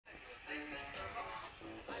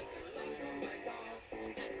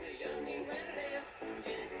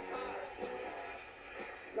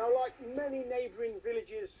many neighbouring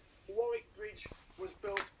villages, Warwick Bridge was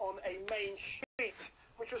built on a main street,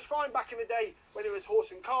 which was fine back in the day when it was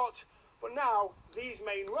horse and cart, but now these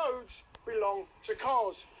main roads belong to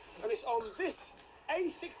cars. And it's on this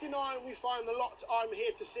A69 we find the lot I'm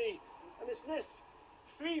here to see. And it's this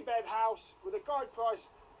 3-bed house with a guide price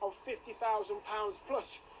of £50,000 plus.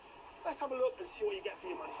 Let's have a look and see what you get for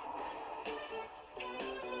your money.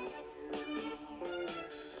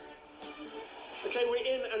 Okay, we're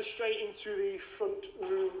in and straight into the front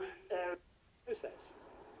room area. Who says?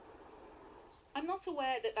 I'm not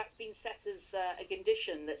aware that that's been set as a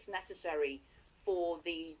condition that's necessary for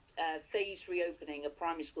the phased reopening of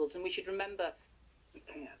primary schools, and we should remember... We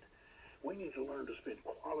can't. We need to learn to spend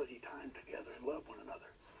quality time together and love one another.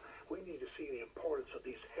 We need to see the importance of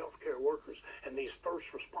these healthcare workers and these first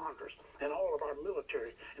responders and all of our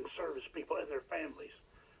military and service people and their families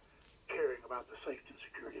caring about the safety and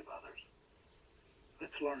security of others.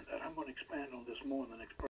 Let's learn that. I'm going to expand on this more in the next